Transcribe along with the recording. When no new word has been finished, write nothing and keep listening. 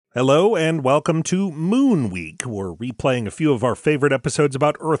Hello and welcome to Moon Week. We're replaying a few of our favorite episodes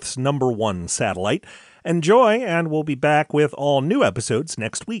about Earth's #1 satellite. Enjoy, and we'll be back with all new episodes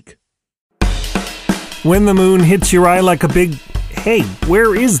next week. When the moon hits your eye like a big, hey,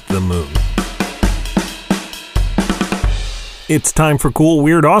 where is the moon? It's time for Cool,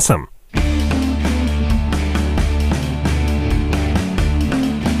 Weird, Awesome.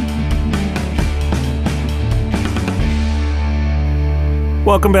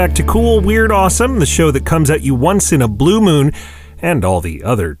 Welcome back to Cool, Weird, Awesome, the show that comes at you once in a blue moon and all the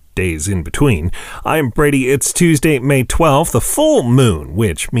other days in between. I'm Brady. It's Tuesday, May 12th, the full moon,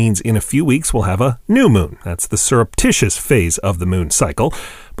 which means in a few weeks we'll have a new moon. That's the surreptitious phase of the moon cycle.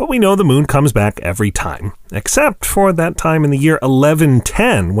 But we know the moon comes back every time, except for that time in the year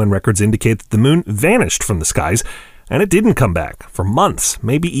 1110 when records indicate that the moon vanished from the skies, and it didn't come back for months,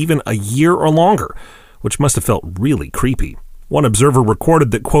 maybe even a year or longer, which must have felt really creepy. One observer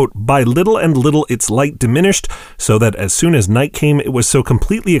recorded that, quote, by little and little its light diminished, so that as soon as night came it was so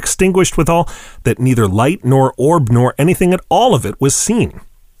completely extinguished withal that neither light nor orb nor anything at all of it was seen.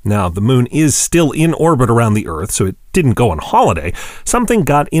 Now, the moon is still in orbit around the Earth, so it didn't go on holiday. Something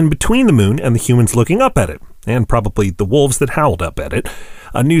got in between the moon and the humans looking up at it, and probably the wolves that howled up at it.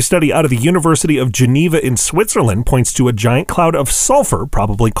 A new study out of the University of Geneva in Switzerland points to a giant cloud of sulfur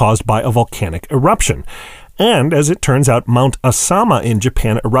probably caused by a volcanic eruption. And as it turns out, Mount Asama in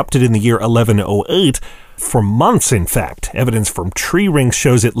Japan erupted in the year 1108, for months in fact. Evidence from tree rings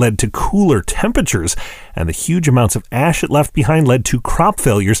shows it led to cooler temperatures, and the huge amounts of ash it left behind led to crop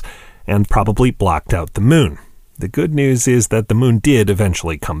failures and probably blocked out the moon. The good news is that the moon did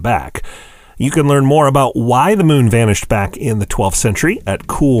eventually come back. You can learn more about why the moon vanished back in the 12th century at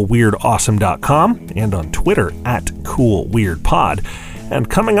coolweirdawesome.com and on Twitter at coolweirdpod. And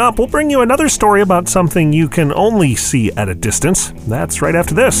coming up, we'll bring you another story about something you can only see at a distance. That's right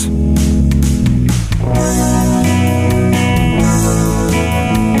after this.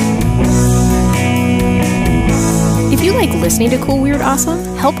 If you like listening to Cool, Weird, Awesome,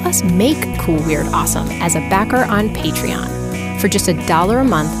 help us make Cool, Weird, Awesome as a backer on Patreon. For just $1 a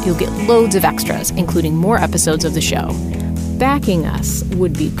month, you'll get loads of extras, including more episodes of the show. Backing us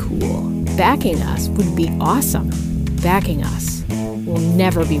would be cool. Backing us would be awesome. Backing us will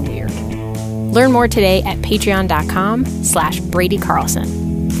never be weird. Learn more today at patreon.com/Brady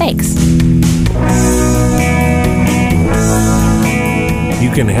Carlson. Thanks. You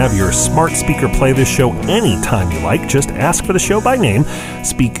can have your smart speaker play this show anytime you like. Just ask for the show by name,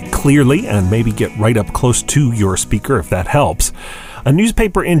 speak clearly, and maybe get right up close to your speaker if that helps. A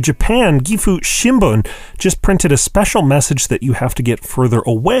newspaper in Japan, Gifu Shimbun, just printed a special message that you have to get further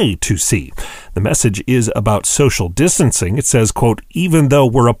away to see. The message is about social distancing. It says, quote, even though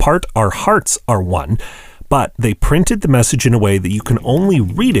we're apart, our hearts are one. But they printed the message in a way that you can only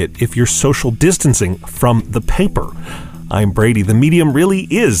read it if you're social distancing from the paper. I'm Brady. The medium really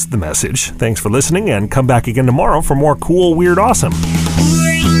is the message. Thanks for listening, and come back again tomorrow for more Cool, Weird, Awesome.